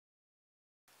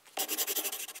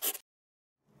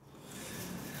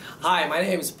Hi, my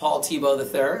name is Paul Thibault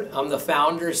III. I'm the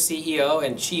founder, CEO,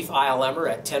 and Chief ILMer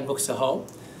at 10 Books a Home.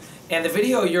 And the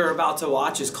video you're about to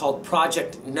watch is called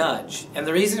Project Nudge. And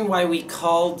the reason why we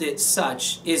called it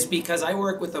such is because I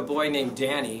work with a boy named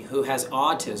Danny who has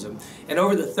autism. And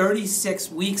over the 36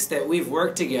 weeks that we've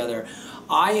worked together,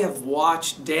 I have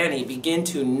watched Danny begin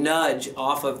to nudge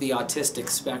off of the autistic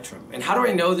spectrum. And how do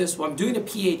I know this? Well, I'm doing a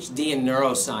PhD in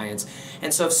neuroscience,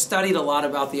 and so I've studied a lot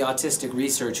about the autistic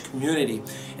research community.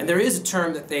 And there is a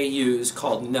term that they use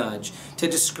called nudge to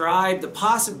describe the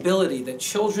possibility that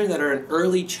children that are in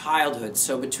early childhood,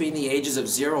 so between the ages of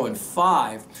 0 and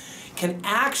 5, can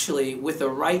actually, with the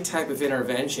right type of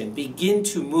intervention, begin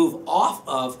to move off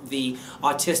of the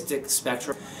autistic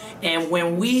spectrum. And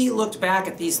when we looked back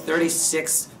at these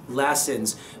 36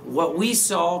 lessons, what we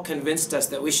saw convinced us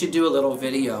that we should do a little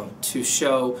video to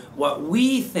show what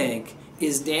we think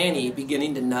is Danny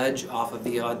beginning to nudge off of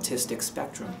the autistic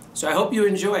spectrum. So I hope you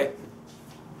enjoy.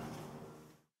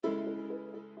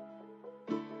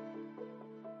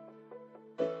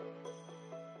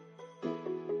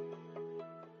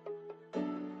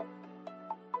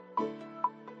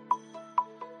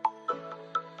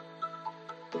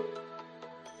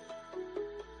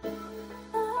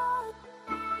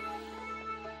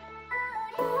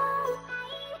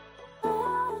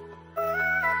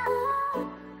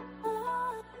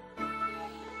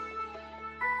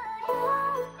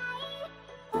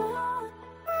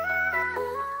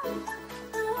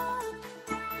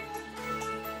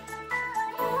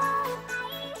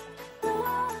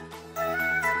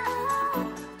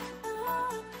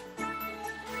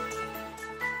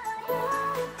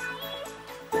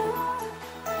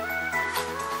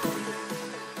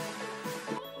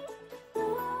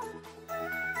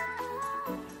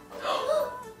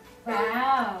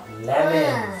 Wow.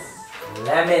 Lemons.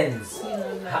 Lemons.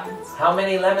 How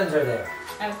many lemons are there?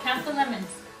 I'll count the lemons.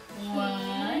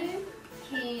 1,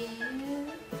 2,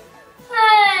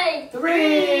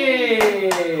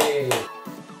 3.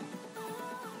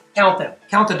 Count them.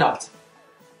 Count the dots.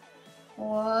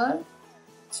 1,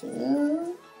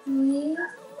 2, 3,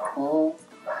 4,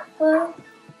 5,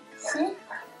 6,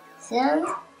 7,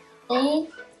 8,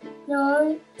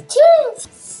 9, 10.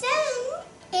 7,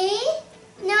 8,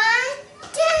 9,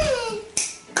 10.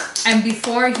 And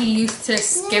before he used to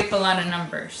skip a lot of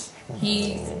numbers.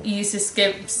 He used to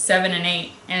skip 7 and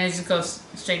 8, and it just goes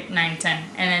straight 9, 10.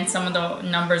 And then some of the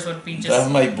numbers would be just That's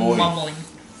my boy. mumbling.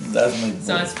 That's my boy.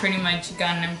 So it's pretty much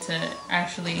gotten him to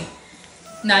actually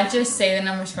not just say the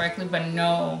numbers correctly, but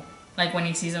know, like when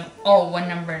he sees them, oh, what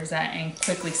number is that? And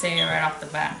quickly say it right off the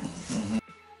bat.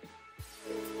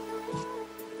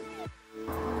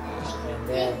 And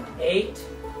then 8.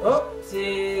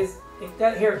 Oopsies.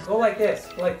 Here, go like this.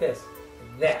 Go like this.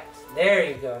 That. There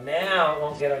you go. Now it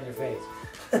won't get on your face.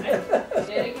 Did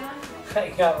it go? I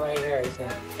got my hair.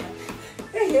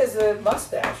 Hey, he has a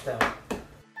mustache now. There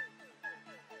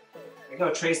you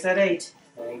go. Trace that 8.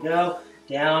 There you go.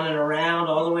 Down and around,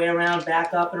 all the way around,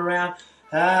 back up and around.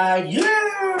 Yeah!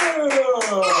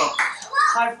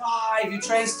 High five. You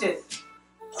traced it.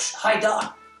 High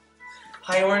dot.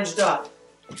 High orange dot.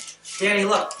 Danny,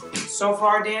 look. So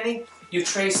far, Danny, you've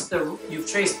traced the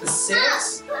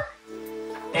 6,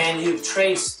 and you've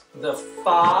traced the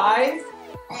 5,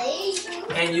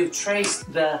 and you've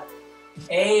traced the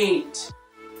 8.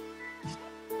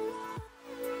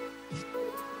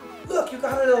 Look, you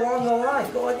got it along the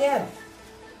line. Go again.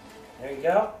 There you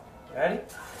go. Ready?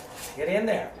 Get in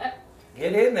there.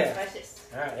 Get in there. Watch this.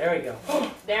 All right, there we go.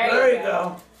 There you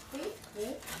go.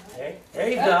 There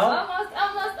you go. Almost.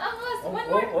 One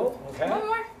more. Okay. One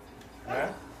more. All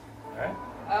right. Okay.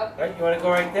 Right, you want to go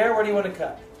right there? Where do you want to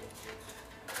cut?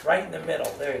 Right in the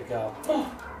middle. There you go.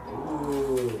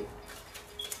 Ooh.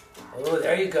 Oh,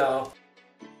 there you go.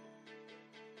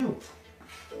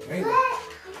 There you go.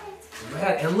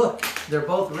 Red. And look, they're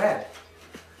both red.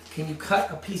 Can you cut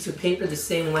a piece of paper the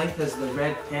same length as the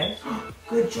red pen?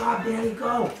 Good job, Danny.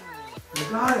 Go. You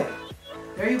got it.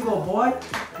 There you go, boy.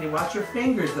 Hey, watch your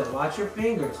fingers, though. Watch your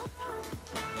fingers.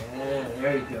 Yeah,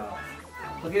 there you go.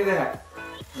 Look at that.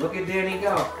 Look at Danny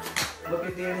go. Look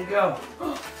at Danny go.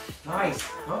 Nice.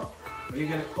 Oh, are you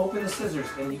going to open the scissors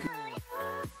and you can...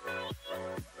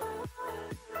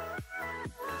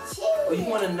 Oh, you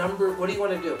want a number? What do you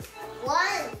want to do?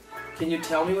 1. Can you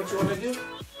tell me what you want to do?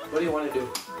 What do you want to do?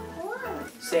 1.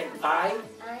 Say, I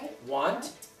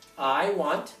want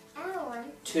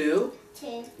to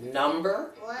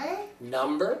number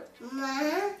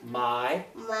my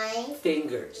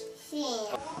fingers.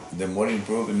 The more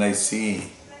improvement I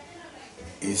see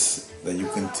is that you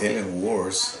can tell in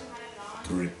words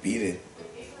to repeat it,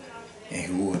 and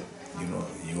he would, you know,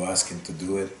 you ask him to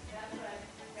do it,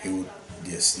 he would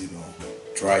just,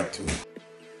 try to.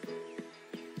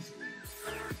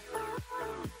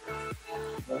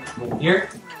 Here?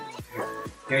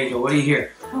 There you go. What do you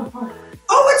hear?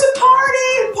 Oh, it's a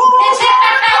party! Paul!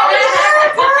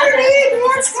 Party!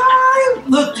 Let's go!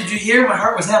 Look, did you hear? My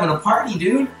heart was having a party,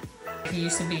 dude. He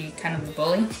used to be kind of the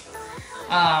bully.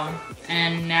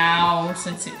 And now,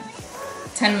 since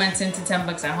 10 months into 10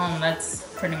 Bucks at Home, that's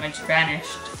pretty much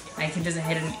vanished. Like, he doesn't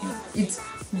hit it. It's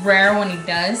rare when he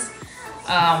does,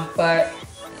 but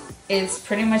it's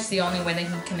pretty much the only way that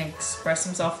he can express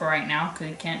himself for right now, because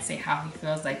he can't say how he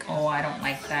feels, like, oh, I don't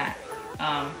like that.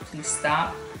 Please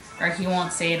stop. Or he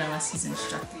won't say it unless he's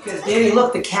instructed. Because, Danny,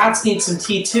 look, the cats need some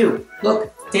tea, too.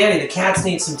 Look, Danny, the cats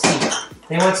need some tea.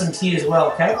 They want some tea as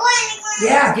well, okay?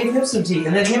 Yeah, give him some tea.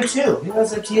 And then him, too. He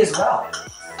wants some tea as well.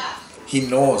 He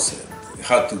knows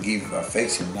how to give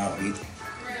affection now.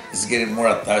 He's getting more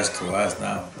attached to us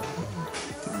now.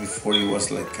 Before he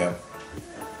was like, I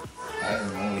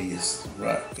don't know, he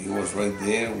was right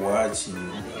there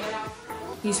watching.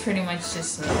 He's pretty much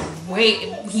just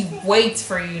he waits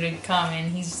for you to come,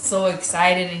 and he's so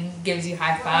excited, and he gives you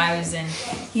high fives, and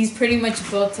he's pretty much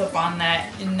built up on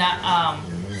that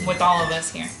with all of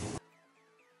us here.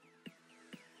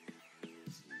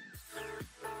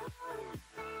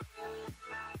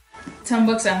 Ten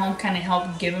Bucks at Home kind of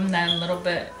helped give him that little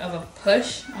bit of a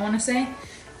push, I want to say,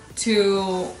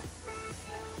 to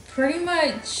pretty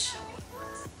much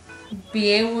be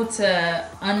able to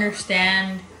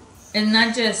understand, and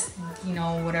not just,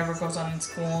 whatever goes on in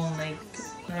school, like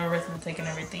arithmetic and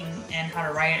everything, and how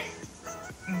to write it,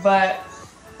 but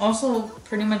also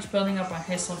pretty much building up on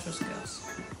his social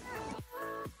skills.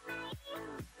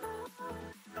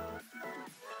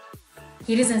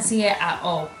 He doesn't see it at,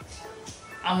 oh,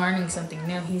 I'm learning something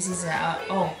new. He sees it at,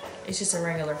 oh, it's just a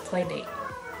regular play date.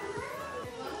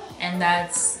 And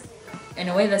that's, in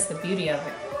a way, that's the beauty of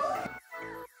it.